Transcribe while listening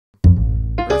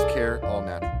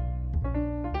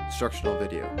instructional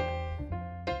video.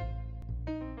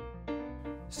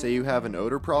 Say you have an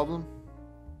odor problem.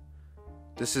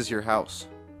 This is your house.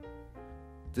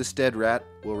 This dead rat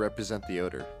will represent the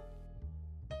odor.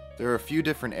 There are a few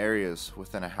different areas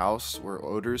within a house where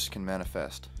odors can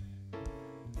manifest.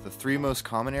 The three most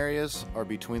common areas are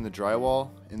between the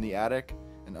drywall, in the attic,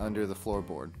 and under the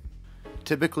floorboard.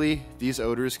 Typically, these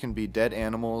odors can be dead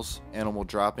animals, animal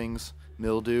droppings,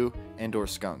 mildew, and/or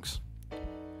skunks.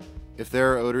 If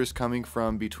there are odors coming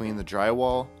from between the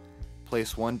drywall,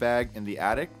 place one bag in the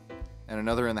attic and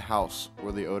another in the house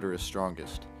where the odor is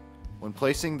strongest. When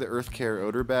placing the EarthCare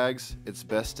odor bags, it's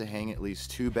best to hang at least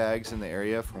 2 bags in the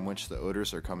area from which the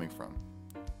odors are coming from.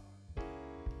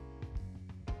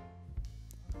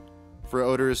 For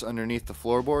odors underneath the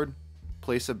floorboard,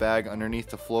 place a bag underneath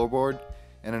the floorboard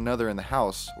and another in the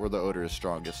house where the odor is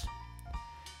strongest.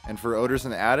 And for odors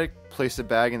in the attic, place a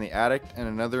bag in the attic and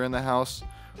another in the house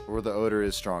where the odor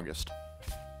is strongest.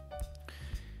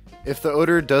 If the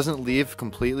odor doesn't leave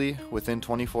completely within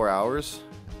 24 hours,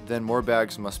 then more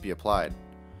bags must be applied.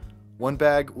 One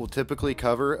bag will typically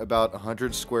cover about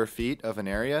 100 square feet of an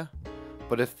area,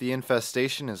 but if the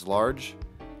infestation is large,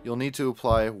 you'll need to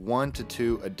apply 1 to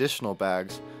 2 additional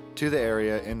bags to the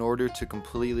area in order to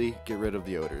completely get rid of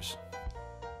the odors.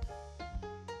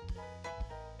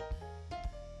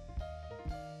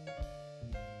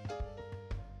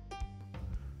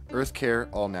 EarthCare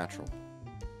All Natural.